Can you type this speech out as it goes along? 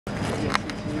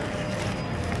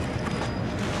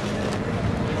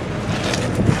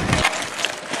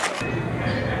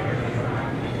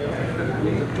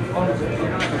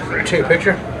Take a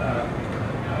picture.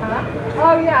 Huh?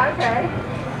 Oh yeah, okay.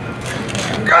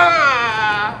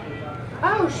 Ah!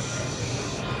 Oh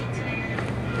shit.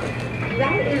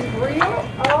 That is real?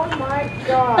 Oh my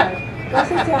god. Go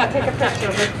sit down, take a picture,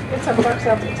 but get some bucks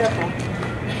out the temple.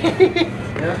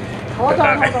 Yeah. Hold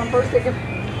on. First take a.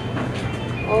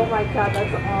 Oh my god,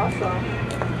 that's awesome.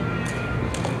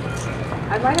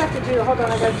 I might have to do, hold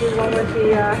on, I gotta do one with the,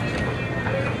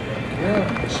 Yeah,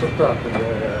 soltanto.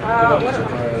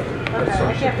 okay,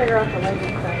 I can't figure out the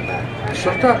lighting thing, but. Okay.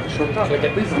 Soltanto.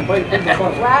 Perché questo poi prende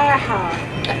cosa. Wow.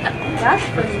 That's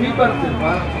pretty Mi cool. parte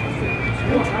qua.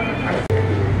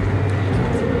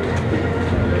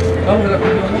 Oh, la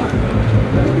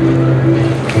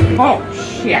oh,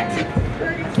 shit.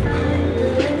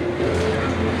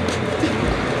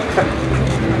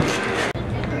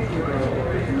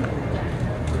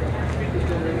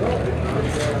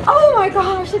 Oh my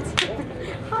gosh, it's,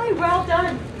 hi, well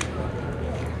done.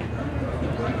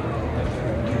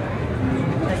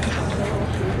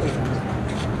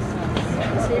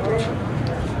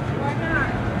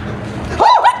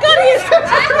 Oh my god, he is!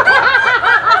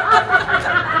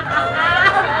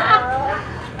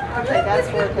 Okay, that's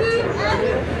worth it too.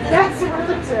 That's worth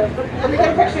it too. Let me get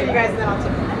a picture of you guys and then I'll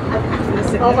take it.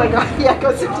 Oh my god, yeah,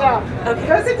 go sit down. Okay.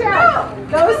 Go sit down.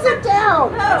 No. Go sit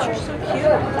down. No. You're so cute.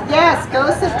 Yes,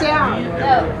 go sit down.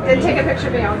 No. Then take a picture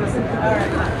of me. I'll listen. All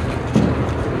right.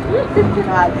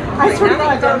 God. I swear to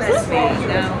God, don't miss me. No,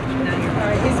 you're all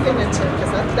right. He's getting it too,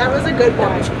 because that was a good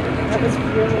one. That was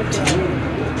really good.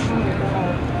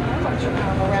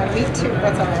 Around me too.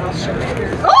 That's all right. I'll show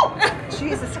you. Oh!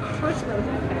 Jesus Christ.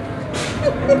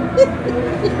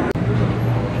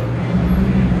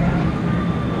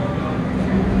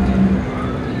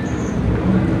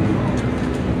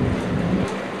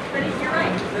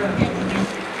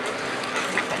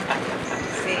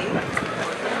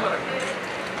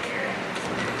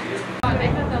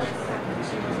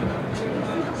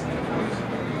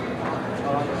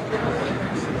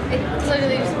 It's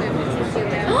literally just moved. It's so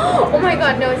bad. Oh my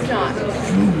god, no, it's not.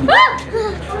 Ah!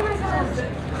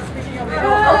 Oh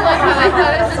my god, I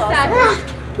thought it was a statue.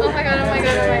 Oh my god, oh my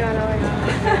god, oh my god, oh my god.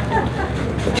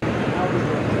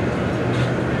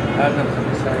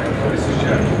 This is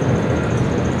Jeff.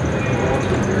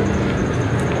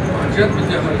 Jeff, did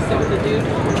you sit with the dude?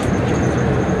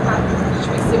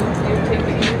 Should we sit with you? Take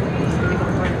the dude?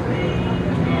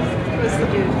 Who's the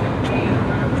dude?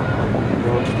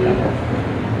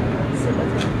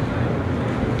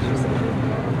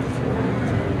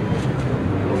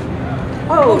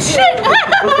 Oh shit!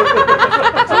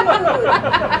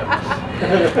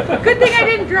 Good thing I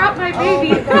didn't drop my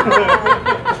baby.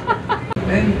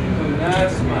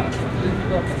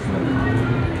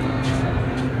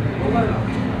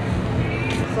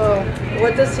 So,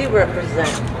 what does he represent?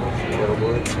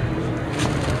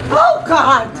 Oh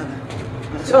God!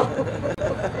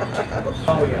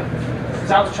 Oh yeah.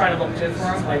 Because I was trying to look good for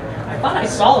him. Like I thought I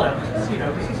saw him. You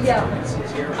know, because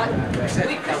he's here.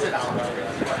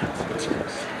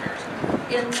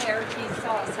 In there, he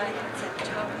saw a sign that said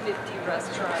top 50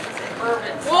 restaurants in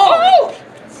Bourbon. Whoa!